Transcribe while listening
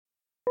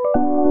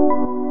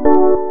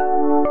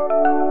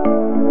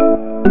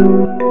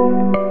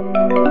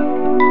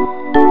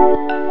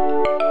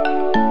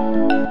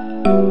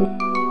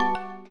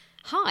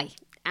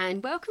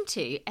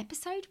to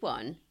episode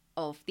 1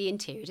 of the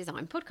Interior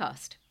Design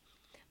Podcast.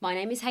 My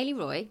name is Hayley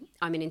Roy.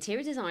 I'm an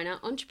interior designer,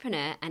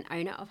 entrepreneur and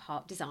owner of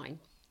Harp Design.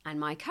 And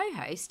my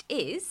co-host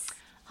is...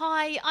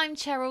 Hi, I'm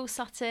Cheryl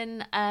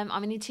Sutton.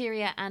 I'm an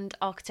interior and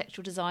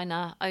architectural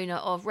designer, owner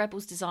of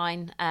Rebels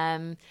Design.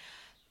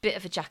 Bit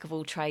of a jack of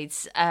all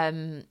trades,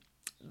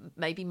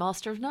 maybe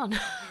master of none.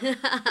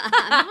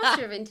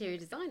 Master of interior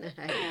designer.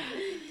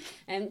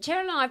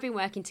 Cheryl and I have been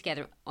working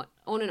together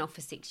on and off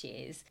for 6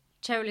 years.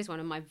 Cheryl is one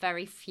of my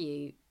very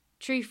few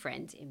true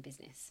friends in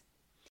business.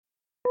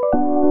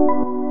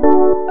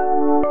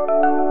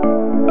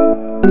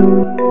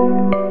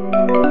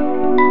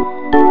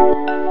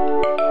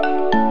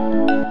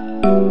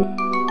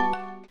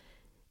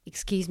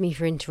 Excuse me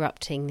for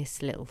interrupting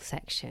this little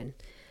section.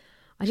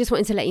 I just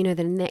wanted to let you know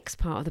the next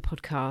part of the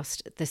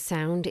podcast, the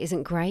sound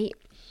isn't great.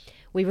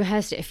 We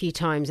rehearsed it a few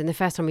times, and the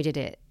first time we did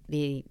it,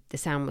 the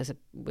sound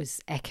was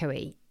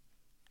echoey.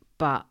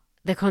 But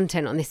the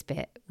content on this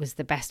bit was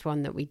the best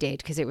one that we did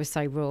because it was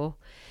so raw.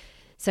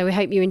 So we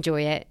hope you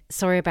enjoy it.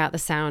 Sorry about the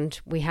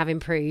sound. We have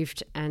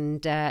improved,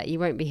 and you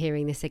won't be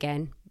hearing this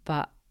again,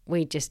 but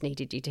we just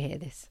needed you to hear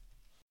this.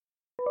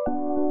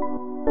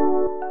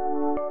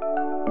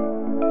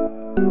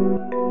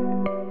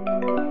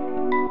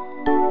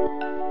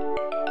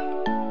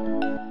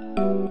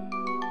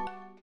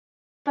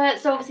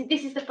 So obviously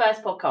this is the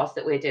first podcast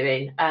that we're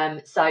doing.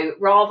 So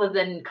rather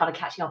than kind of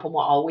catching up on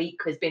what our week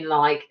has been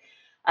like,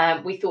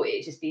 we thought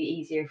it'd just be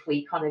easier if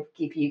we kind of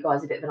give you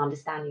guys a bit of an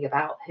understanding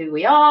about who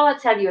we are,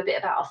 tell you a bit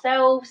about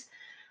ourselves,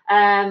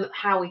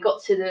 how we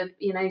got to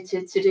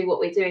to do what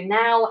we're doing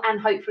now, and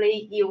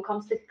hopefully you'll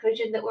come to the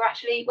conclusion that we're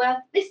actually worth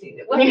listening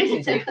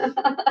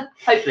to.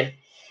 Hopefully.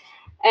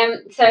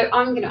 So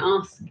I'm going to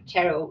ask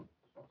Cheryl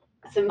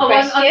some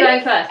questions. I'm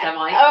going first, am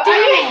I?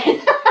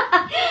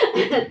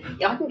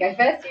 Yeah, I can go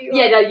first. You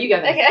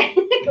go first. Okay,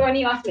 go on,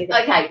 you ask me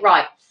then. Okay,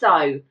 right.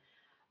 So,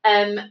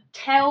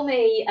 tell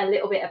me a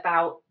little bit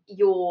about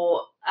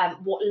your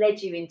what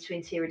led you into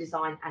interior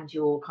design and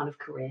your kind of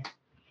career.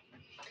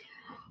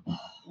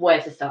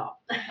 Where to start?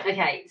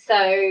 Okay,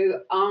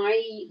 so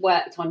I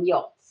worked on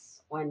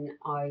yachts when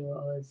I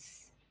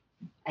was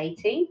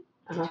 18,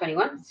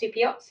 21, super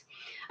yachts,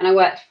 and I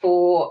worked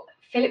for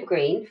Philip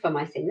Green for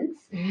my sins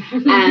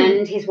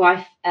and his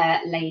wife,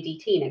 Lady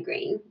Tina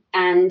Green.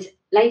 And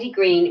Lady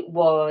Green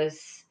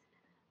was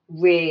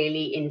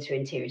really into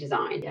interior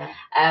design. Yeah.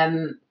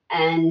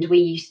 And we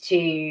used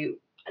to,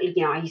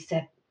 I used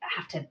to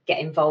have to get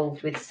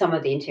involved with some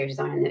of the interior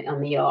design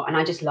on the yacht, and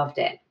I just loved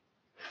it.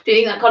 Do you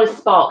think that kind of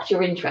sparked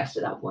your interest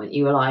at that point?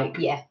 You were like...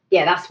 Yeah,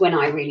 that's when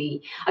I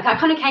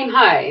kind of came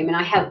home and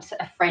I helped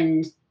a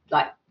friend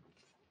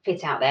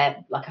fit out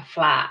their a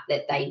flat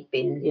that they'd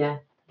been... Yeah.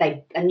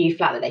 A new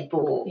flat that they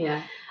bought.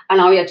 Yeah. And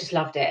I just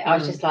loved it. I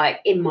was just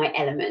in my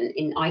element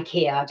in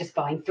IKEA, just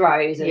buying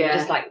throws and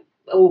just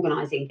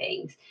organising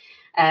things.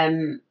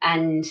 And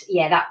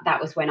that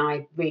was when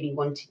I really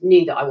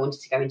knew that I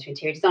wanted to go into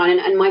interior design.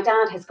 And my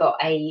dad has got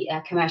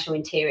a commercial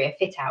interior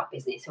fit out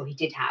business, or he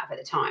did have at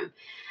the time.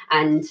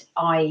 And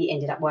I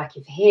ended up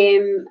working for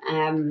him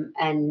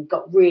and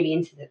got really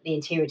into the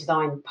interior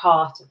design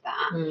part of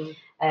that.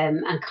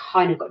 And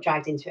kind of got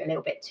dragged into it a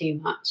little bit too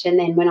much. And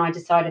then when I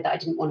decided that I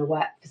didn't want to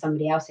work for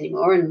somebody else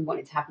anymore and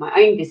wanted to have my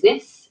own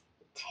business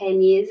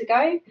 10 years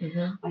ago,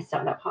 I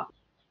started up Harp.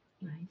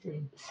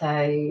 Amazing.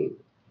 So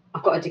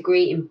I've got a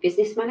degree in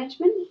business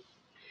management,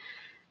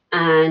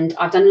 and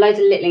I've done loads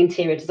of little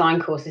interior design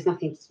courses,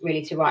 nothing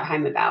really to write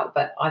home about,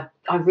 but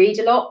I read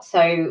a lot,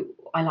 so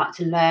I like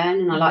to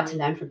learn, and I like to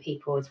learn from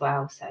people as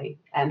well. So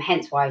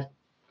hence why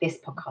this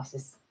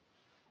podcast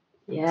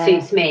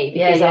suits me,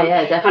 because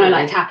I'm kind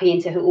of tapping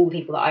into all the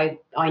people that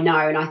I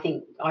know, and I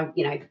think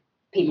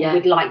people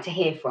would like to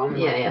hear from.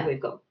 We've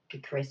got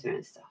good charisma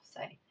and stuff. So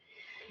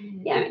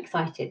I'm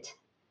excited.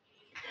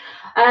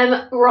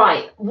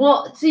 Right.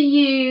 What do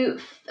you?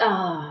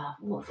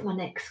 What's my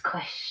next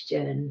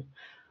question?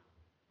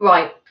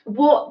 Right.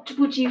 What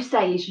would you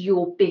say is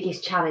your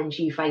biggest challenge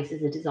you face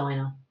as a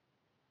designer?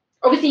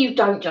 Obviously, you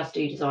don't just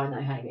do design,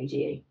 though, Hayley, do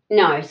you?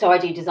 No. So I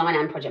do design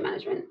and project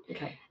management.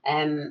 Okay.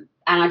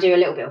 And I do a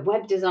little bit of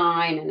web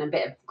design and a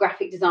bit of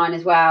graphic design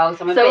as well.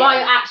 So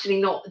I'm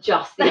actually not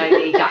just the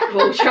only jack of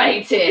all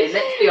trades here,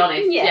 let's be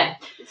honest. Yeah.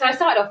 So I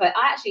started off, I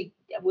actually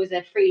was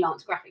a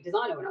freelance graphic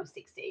designer when I was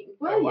 16.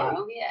 Were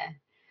you? Yeah.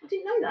 I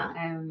didn't know that.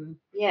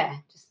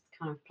 Just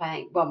kind of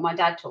playing. Well, my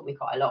dad taught me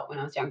quite a lot when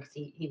I was young because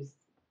he was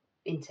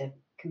into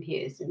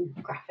computers and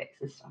graphics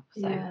and stuff.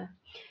 So.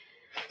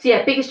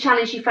 So biggest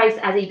challenge you face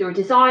as either a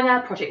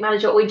designer, project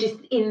manager, or just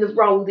in the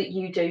role that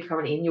you do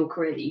currently in your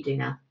career that you do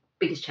now?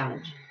 Biggest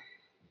challenge?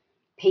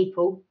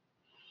 People.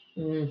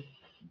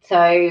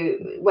 So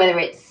whether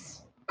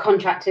it's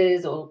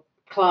contractors or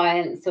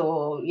clients,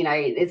 or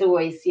there's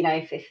always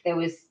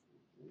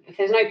if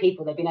there's no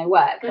people, there'd be no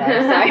work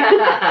there.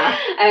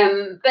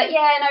 So but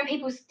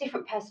people's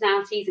different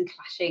personalities and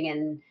clashing,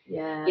 and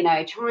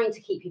trying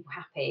to keep people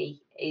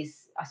happy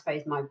is, I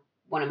suppose,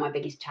 one of my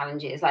biggest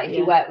challenges. If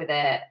you work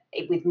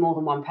with more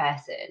than one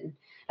person,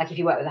 like if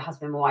you work with a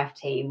husband and wife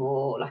team,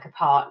 or like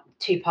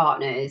two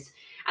partners,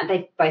 and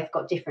they've both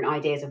got different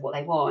ideas of what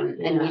they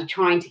want, and you're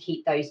trying to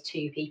keep those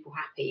two people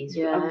happy is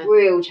a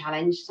real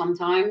challenge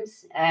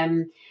sometimes.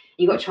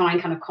 You've got to try and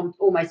kind of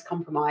almost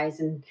compromise.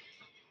 And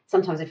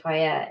sometimes if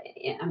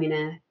I'm in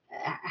a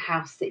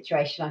house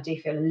situation, I do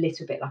feel a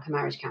little bit like a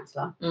marriage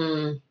counsellor.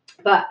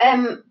 But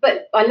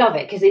I love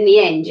it, because in the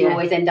end you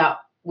always end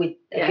up with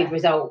a good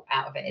result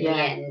out of it in the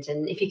end.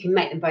 And if you can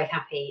make them both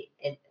happy,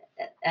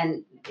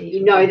 and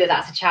you know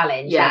that's a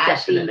challenge, that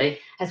definitely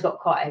has got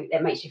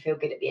it makes you feel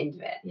good at the end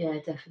of it. Yeah,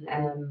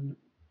 definitely.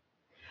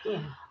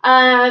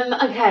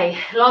 Okay,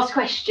 last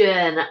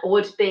question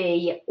would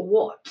be,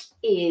 what's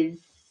been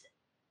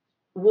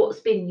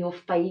your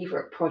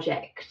favourite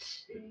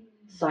project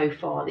so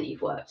far that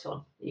you've worked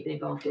on, that you've been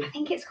involved in? I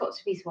think it's got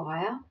to be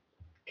Zwire.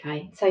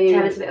 Okay, so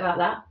tell us a bit about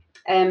that.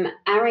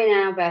 Arian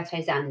and Alberto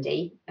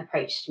Zandi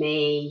approached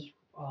me,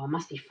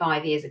 must be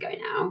 5 years ago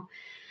now.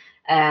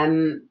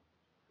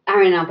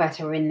 Arian and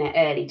Alberto were in their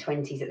early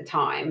 20s at the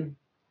time,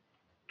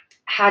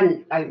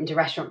 hadn't opened a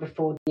restaurant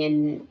before,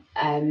 and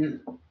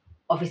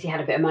obviously had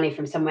a bit of money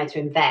from somewhere to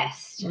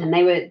invest, and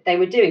they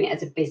were doing it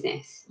as a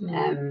business.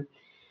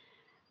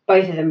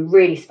 Both of them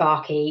really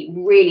sparky,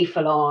 really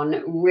full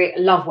on.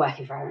 Love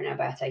working for Arian and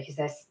Alberto, because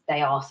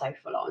they are so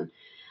full on.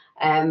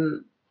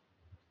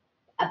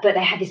 But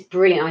they had this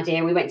brilliant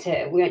idea. We went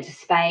to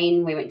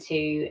Spain. We went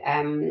to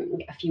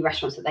a few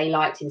restaurants that they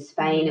liked in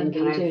Spain, and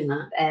kind of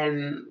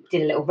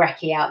did a little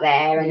recce out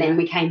there. And then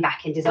we came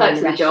back and designed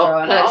the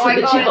restaurant. Oh my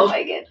god, it's so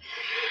good.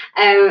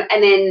 And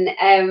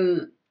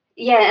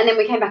then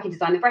we came back and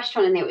designed the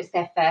restaurant, and it was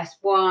their first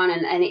one,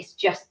 and it's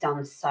just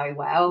done so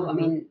well. I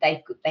mean,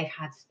 they've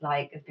had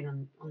they've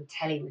been on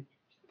telly with,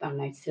 I don't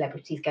know,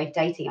 celebrities go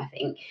dating, I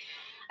think.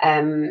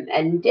 And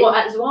at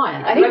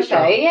Zwire? I think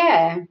so.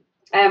 Yeah.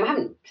 I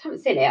haven't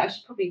seen it. I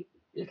should probably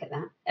look at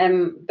that.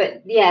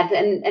 But yeah,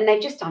 and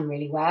they've just done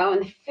really well,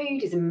 and the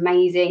food is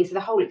amazing. So the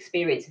whole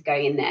experience of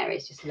going in there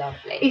is just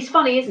lovely. It's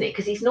funny, isn't it?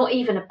 Because it's not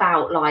even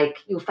about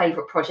like your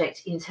favourite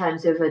project in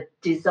terms of a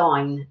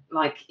design,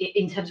 like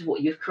in terms of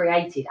what you've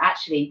created.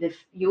 Actually,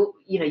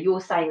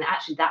 you're saying that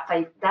actually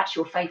that's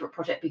your favourite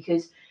project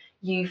because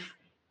you've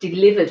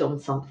delivered on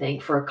something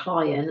for a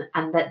client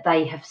and that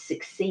they have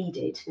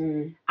succeeded,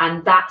 and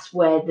that's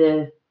where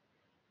the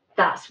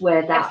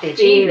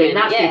feeling,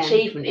 that's the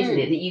achievement, isn't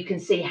it? That you can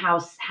see how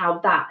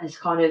that has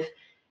kind of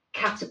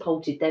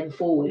catapulted them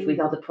forward with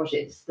other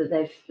projects that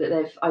they've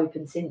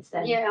opened since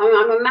then. Yeah,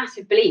 I'm a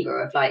massive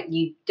believer of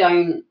you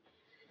don't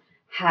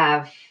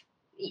have,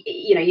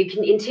 you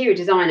can interior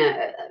design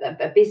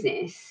a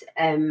business,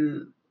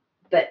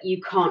 but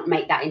you can't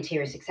make that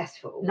interior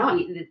successful. No,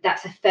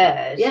 that's a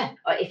third. Yeah,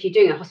 if you're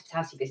doing a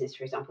hospitality business,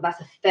 for example, that's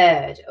a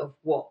third of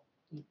what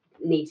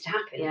needs to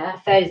happen. Yeah, a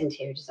third is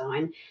interior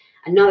design.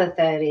 Another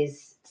third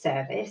is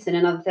service, and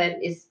another third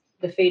is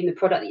the food and the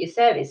product that you're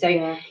serving. So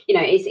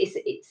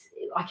it's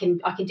I can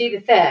do the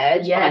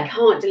third, but I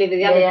can't deliver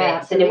the other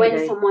bits. Absolutely. And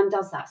when someone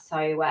does that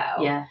so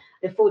well,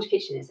 the Forge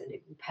Kitchen is a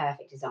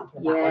perfect example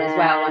of that one as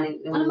well. And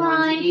the ones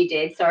that you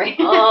did, sorry.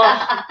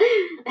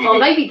 Oh,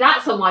 maybe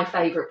that's on my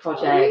favourite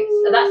project.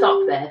 So that's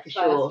up there for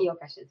sure. Ask your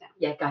questions now.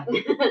 Yeah, go.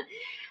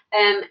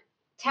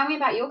 Tell me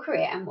about your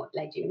career and what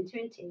led you into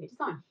interior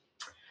design.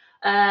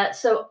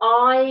 So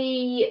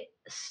I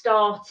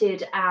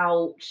started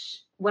out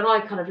when I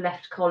kind of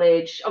left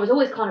college. I was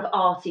always kind of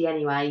arty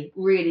anyway,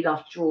 really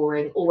loved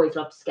drawing, always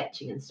loved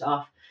sketching and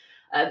stuff.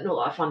 Not that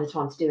I find the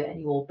time to do it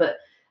anymore, but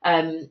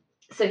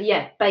so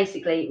yeah,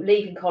 basically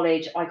leaving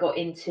college I got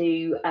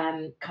into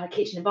kind of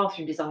kitchen and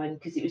bathroom design,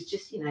 because it was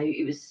just,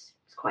 it was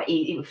quite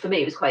easy for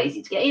me. It was quite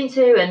easy to get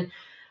into, and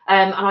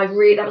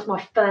that was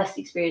my first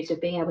experience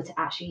of being able to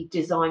actually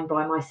design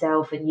by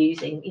myself and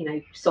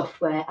using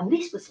software. And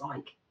this was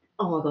like,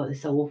 oh my god,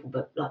 it's so awful,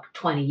 but like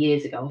 20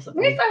 years ago or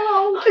something. We're so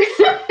old.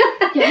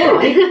 Yeah,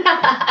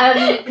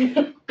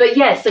 right. But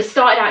yeah, so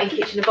started out in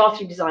kitchen and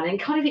bathroom design, and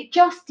kind of it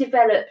just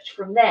developed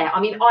from there. I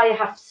mean, I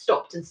have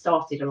stopped and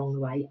started along the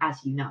way,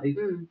 as you know.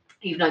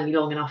 You've known me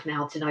long enough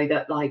now to know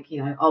that,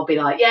 I'll be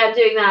like, yeah, I'm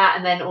doing that,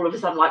 and then all of a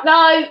sudden, like,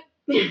 no,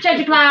 change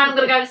your plan. I'm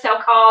going to go and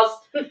sell cars.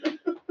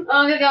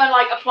 I'm going to go and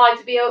apply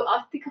to be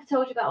I think I've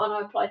told you about when I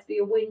applied to be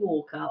a wing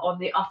walker on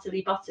the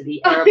Utterly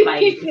Butterly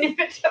aeroplane. You've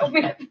never told me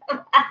about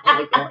that. Oh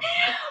my god.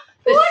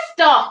 The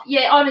stuff,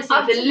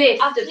 honestly, the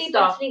list of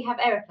stuff. Utterly have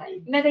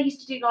aeroplanes. They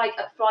used to do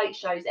at flight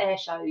shows, air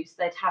shows,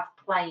 they'd have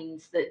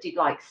planes that did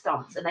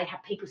stunts, and they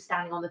had people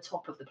standing on the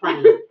top of the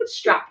plane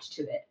strapped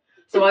to it.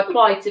 So I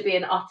applied to be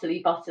an Utterly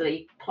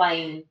Butterly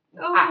plane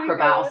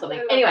acrobat or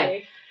something.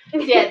 Anyway,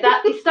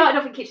 it started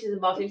off in kitchens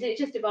and bathrooms, and it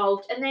just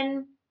evolved. And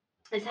then,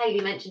 as Hayley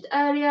mentioned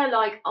earlier,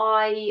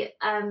 I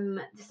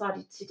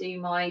decided to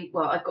do I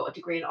got a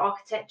degree in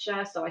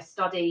architecture, so I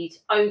studied.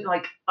 I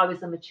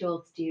was a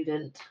mature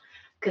student,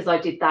 because I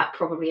did that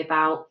probably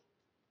about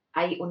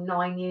 8 or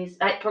 9 years.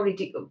 I probably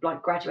did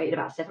graduated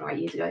about 7 or 8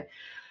 years ago.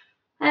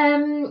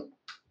 And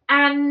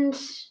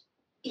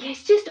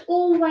it's just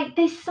always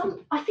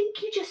I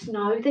think you just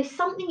know there's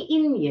something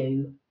in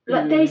you.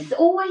 There's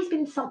always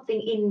been something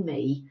in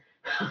me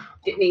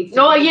It needs to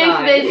Not be a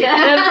euphemism.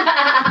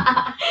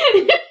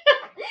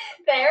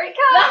 There it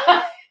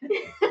comes.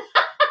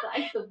 That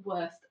is the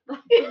worst.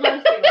 That's the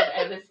worst thing I've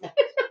ever said.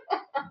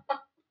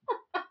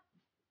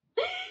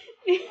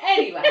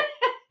 Anyway.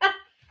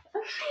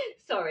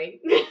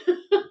 Sorry.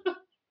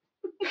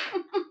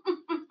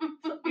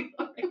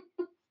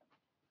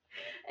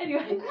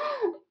 Anyway.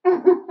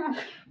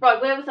 Right,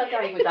 where was I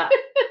going with that?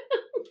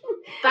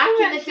 Back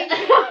in the day.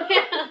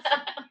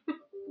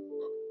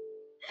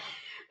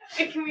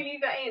 Can we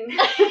leave that in?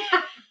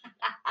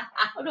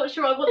 I'm not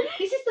sure I want.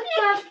 This is the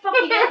first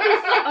fucking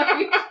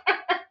episode.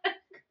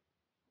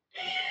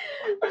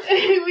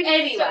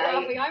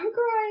 Anyway, I'm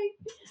crying.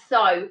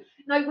 So,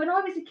 no, when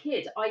I was a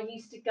kid, I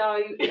used to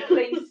go.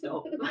 Please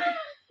stop.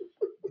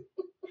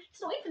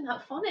 It's not even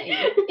that funny,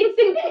 is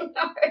it?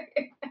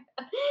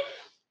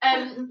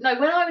 No,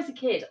 when I was a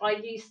kid, I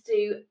used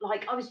to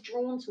I was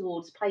drawn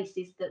towards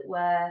places that were.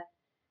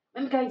 I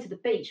remember going to the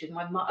beach with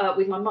my mum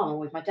or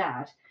with my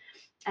dad,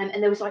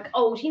 and there was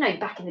old,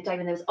 back in the day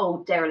when there was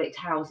old derelict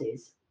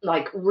houses,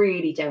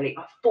 really derelict,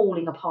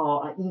 falling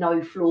apart,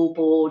 no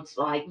floorboards,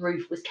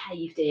 roof was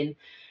caved in.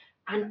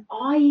 And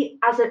I,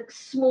 as a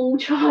small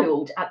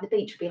child at the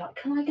beach, would be like,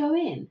 can I go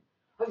in?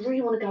 I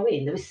really want to go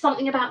in. There was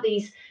something about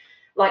these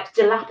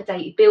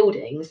dilapidated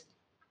buildings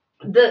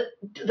that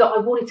I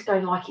wanted to go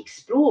and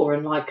explore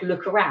and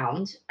look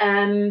around,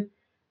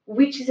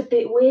 which is a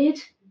bit weird,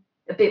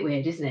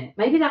 isn't it?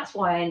 Maybe that's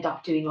why I end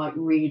up doing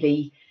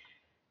really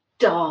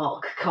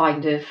dark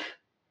kind of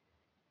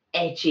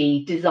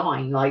edgy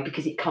design,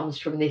 because it comes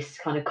from this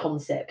kind of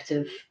concept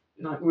of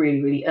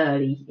really, really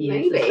early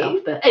years and stuff.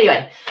 But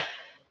anyway,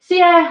 so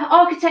yeah,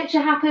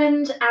 architecture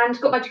happened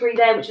and got my degree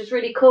there, which was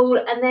really cool.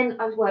 And then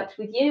I worked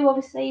with you,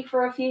 obviously,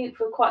 for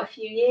quite a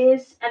few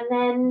years. And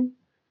then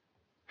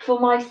for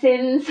my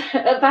sins,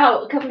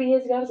 about a couple of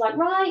years ago, I was like,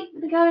 right,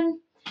 I'm gonna go and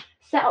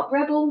set up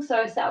Rebel. So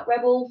I set up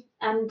Rebel,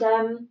 and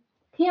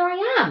here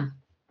I am.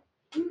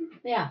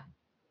 Yeah.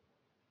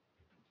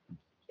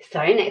 So,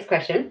 next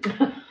question.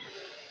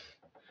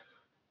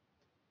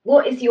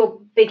 What is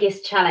your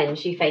biggest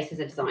challenge you face as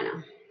a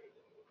designer?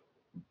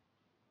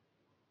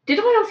 Did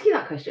I ask you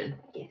that question?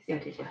 Yes. Yeah, I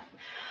did, yeah.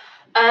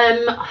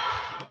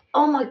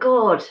 Oh my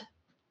God.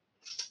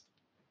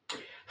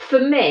 For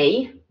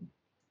me,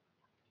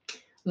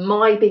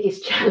 my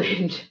biggest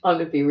challenge, I'm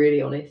going to be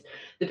really honest,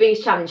 the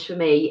biggest challenge for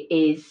me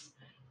is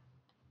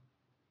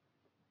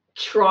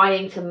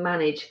trying to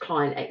manage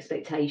client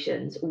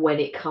expectations when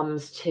it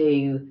comes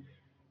to,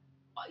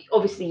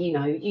 obviously,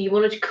 you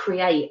want to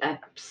create a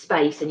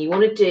space and you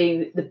want to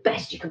do the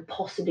best you can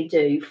possibly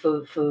do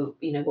for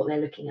what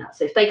they're looking at.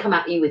 So if they come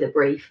at you with a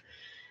brief,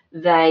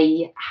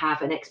 they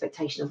have an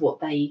expectation of what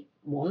they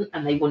want,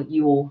 and they want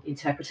your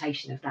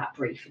interpretation of that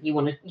brief. And you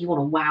want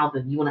to wow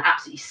them. You want to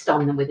absolutely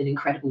stun them with an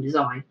incredible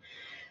design.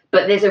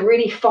 But there's a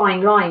really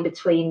fine line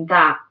between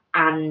that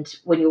and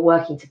when you're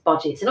working to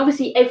budgets. And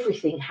obviously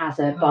everything has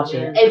a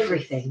budget. Yeah.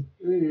 Everything.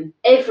 Mm.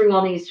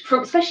 Everyone is,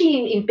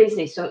 especially in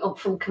business, so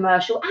from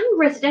commercial and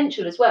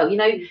residential as well.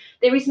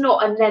 There is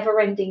not a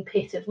never-ending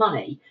pit of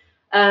money.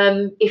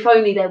 If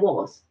only there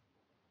was.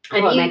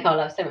 And make our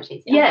life so much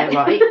easier. Yeah,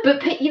 right.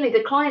 But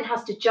the client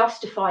has to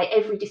justify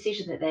every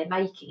decision that they're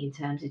making in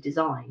terms of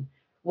design,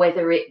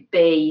 whether it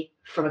be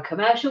from a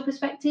commercial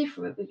perspective,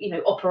 from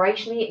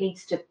operationally, it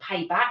needs to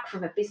pay back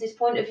from a business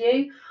point of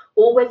view,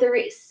 or whether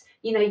it's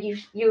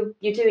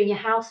you're doing your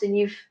house and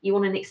you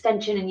want an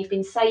extension and you've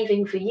been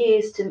saving for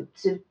years to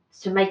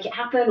make it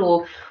happen,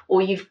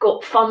 or you've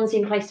got funds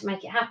in place to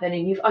make it happen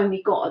and you've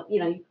only got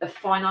a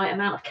finite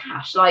amount of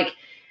cash.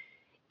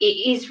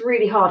 It is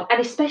really hard,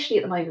 and especially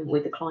at the moment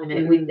with the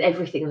climate, with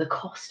everything and the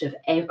cost of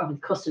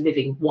cost of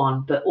living,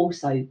 but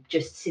also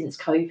just since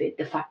COVID,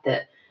 the fact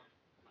that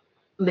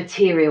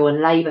material and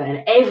labour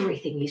and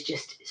everything is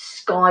just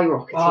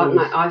skyrocketing. Oh,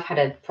 I've had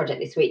a project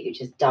this week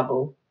which is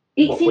double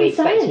what we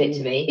expected it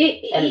to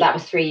be, and that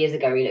was 3 years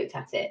ago we looked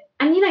at it.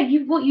 And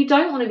what you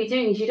don't want to be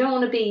doing is you don't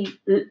want to be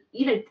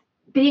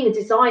being a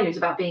designer is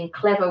about being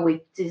clever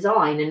with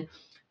design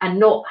and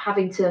not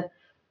having to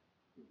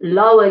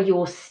lower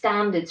your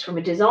standards from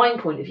a design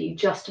point of view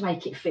just to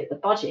make it fit the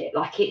budget.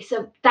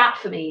 That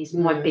for me is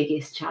my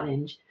biggest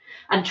challenge,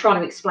 and trying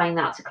to explain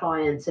that to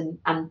clients and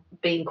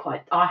being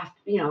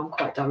I'm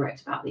quite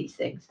direct about these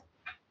things.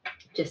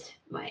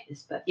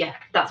 But yeah,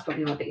 that's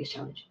probably my biggest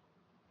challenge.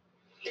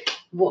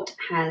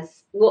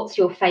 What's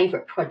your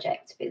favourite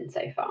project been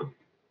so far?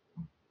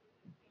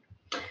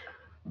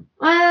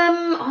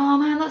 Oh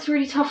man, that's a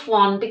really tough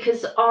one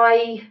because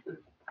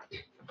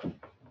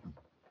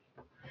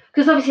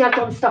obviously I've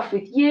done stuff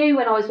with you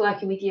when I was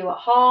working with you at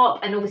Harp,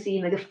 and obviously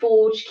the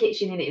Forge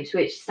kitchen in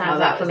Ipswich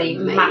stands out for me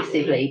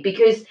massively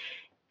because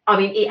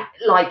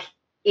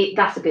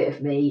that's a bit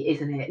of me,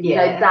 isn't it?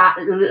 Yeah.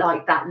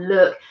 That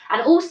look,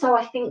 and also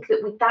I think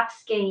that with that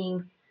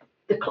scheme,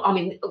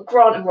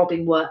 Grant and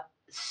Robin were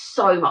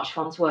so much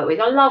fun to work with.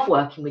 I love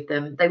working with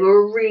them. They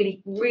were a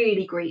really,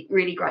 really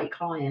great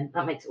client.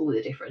 That makes all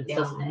the difference,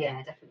 doesn't it?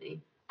 Yeah,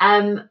 definitely.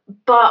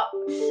 But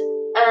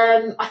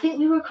I think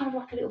we were kind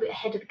of a little bit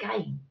ahead of the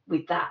game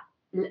with that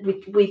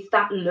with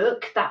that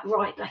look, that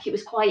right, like it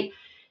was quite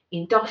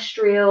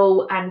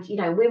industrial, and you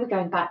know we were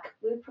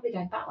probably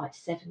going back like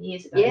 7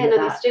 years ago. Yeah,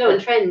 no, it's still on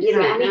trend, you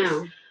know, and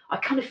now. I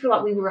kind of feel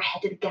like we were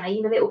ahead of the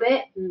game a little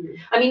bit.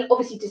 I mean,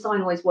 obviously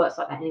design always works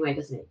like that anyway,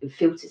 doesn't it? It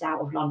filters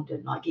out of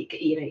London, like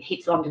it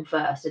hits London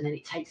first, and then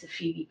it takes a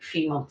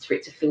few months for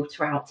it to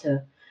filter out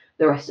to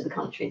the rest of the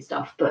country and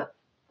stuff. But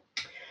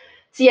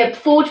so yeah,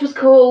 Forge was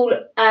cool.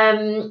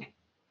 Oh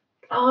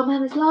man,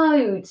 there's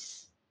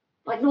loads.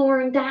 Like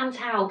Laura and Dan's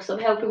house. I'm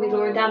helping with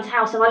Laura and Dan's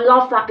house, and I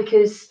love that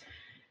because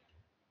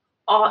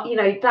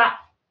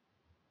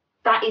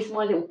that is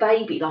my little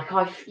baby. Like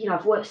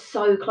I've worked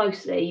so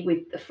closely with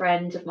a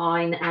friend of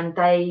mine, and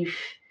they've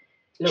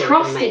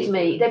trusted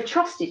me. They've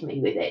trusted me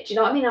with it. Do you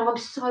know what I mean? And I'm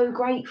so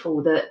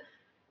grateful that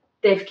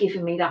they've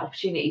given me that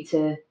opportunity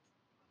to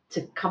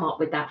come up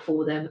with that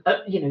for them.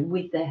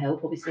 With their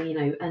help, obviously.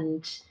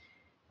 And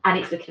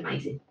it's looking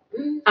amazing.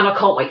 And I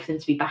can't wait for them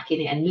to be back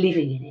in it and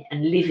living in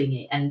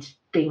it and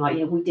being like,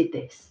 yeah, we did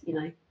this.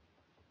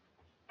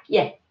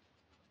 Yeah.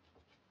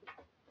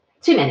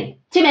 Too many.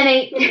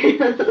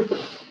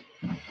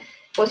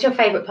 What's your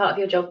favourite part of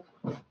your job?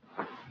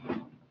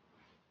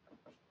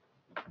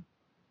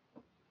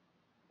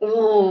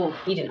 Oh,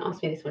 you didn't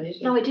ask me this one, did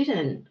you? No, I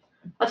didn't.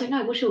 I don't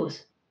know. What's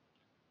yours?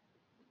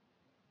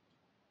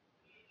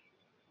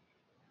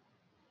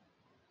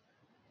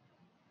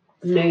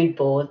 Mood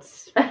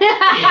boards.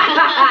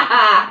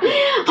 I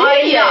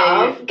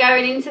love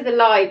going into the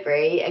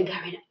library and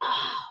going,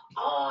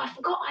 I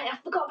forgot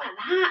about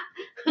that,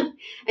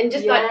 and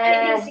just like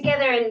putting things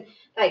together. And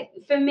like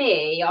for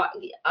me,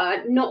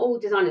 not all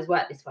designers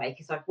work this way,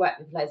 because I've worked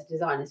with loads of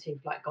designers who've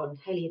like gone,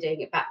 Hayley, you're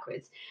doing it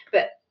backwards.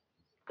 But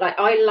like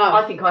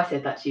I think I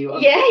said that to you.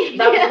 Yeah,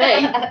 that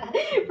was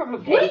me.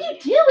 Probably. What are you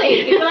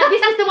doing? You're like,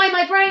 this is the way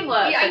my brain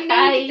works. Yeah,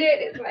 I need to do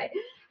it this way.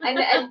 But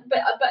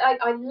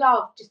I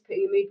love just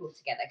putting a mood board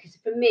together, because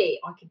for me,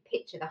 I can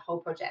picture the whole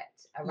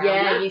project around.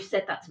 Yeah, that. You've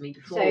said that to me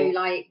before. So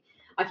like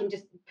I can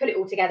just put it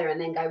all together and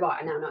then go,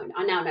 right,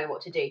 I now know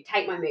what to do.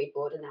 Take my mood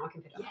board and now I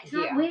can put it on.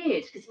 Isn't that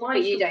weird? Because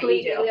mine's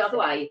completely the other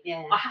way.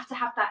 Yeah. I have to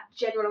have that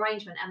general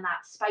arrangement and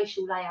that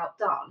spatial layout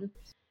done,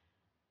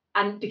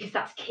 and because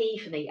that's key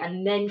for me.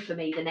 And then for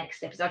me, the next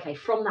step is, okay,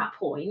 from that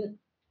point,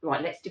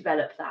 right, let's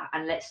develop that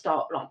and let's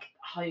start like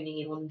honing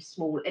in on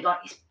small.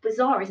 It's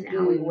bizarre, isn't it,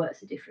 how it works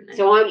so differently.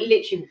 So I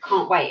literally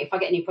can't wait. If I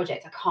get a new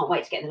project, I can't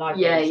wait to get in the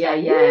library. Yeah.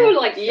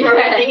 Like throw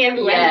everything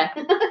everywhere.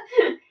 Yeah.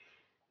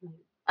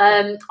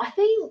 I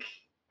think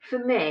for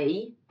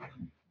me,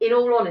 in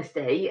all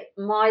honesty,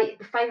 my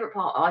favourite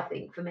part, I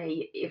think, for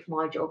me, if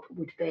my job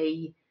would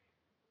be,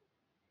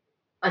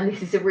 and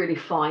this is a really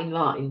fine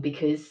line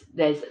because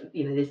there's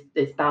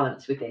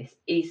balance with this,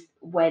 is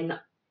when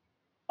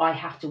I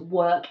have to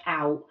work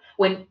out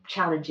when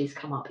challenges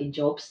come up in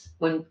jobs,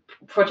 when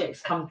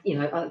projects come,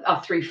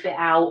 are through fit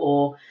out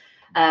or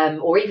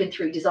even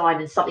through design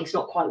and something's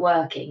not quite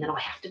working, and I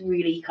have to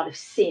really kind of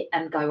sit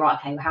and go, right,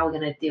 okay, well, how are we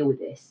going to deal with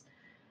this?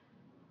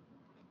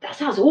 That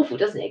sounds awful,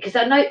 doesn't it? Because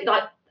I know,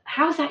 like,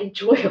 how's that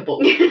enjoyable?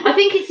 I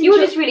think it's you're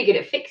just really good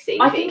at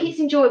fixing. I think it's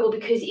enjoyable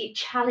because it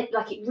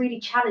really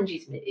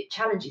challenges me. It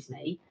challenges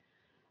me.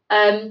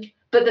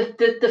 But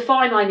the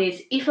fine line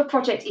is, if a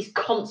project is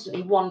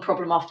constantly one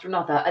problem after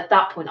another, at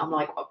that point I'm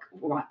like, oh,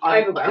 right,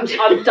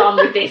 I'm done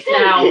with this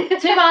now.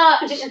 Too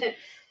much.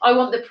 I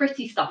want the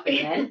pretty stuff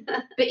again.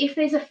 But if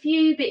there's a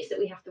few bits that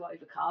we have to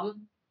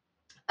overcome,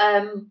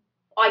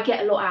 I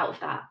get a lot out of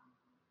that,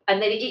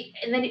 and then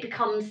it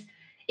becomes.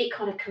 It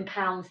kind of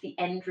compounds the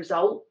end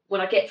result.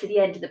 When I get to the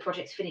end and the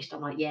project's finished, I'm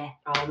like, yeah.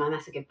 Oh man,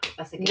 that's a good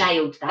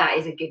nailed that. That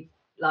is a good,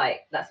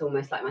 like, that's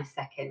almost like my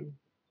second.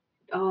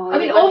 Oh, I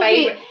mean,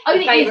 my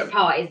favourite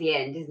part is the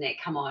end, isn't it?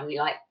 Come on,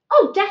 you're like,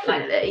 oh,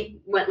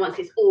 definitely. Like, once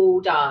it's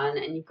all done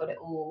and you've got it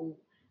all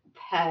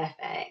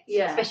perfect.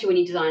 Yeah. Especially when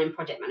you design and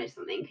project manage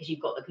something, because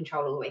you've got the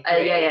control all the way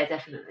through. Yeah,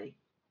 definitely.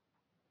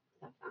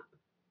 Love that.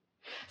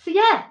 So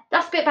yeah,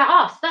 that's a bit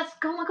about us. That's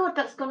gone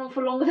on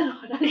for longer than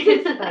I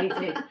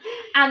anticipated.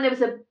 And there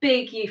was a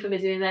big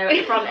euphemism in there at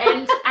the front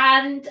end.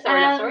 And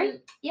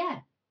sorry. Yeah.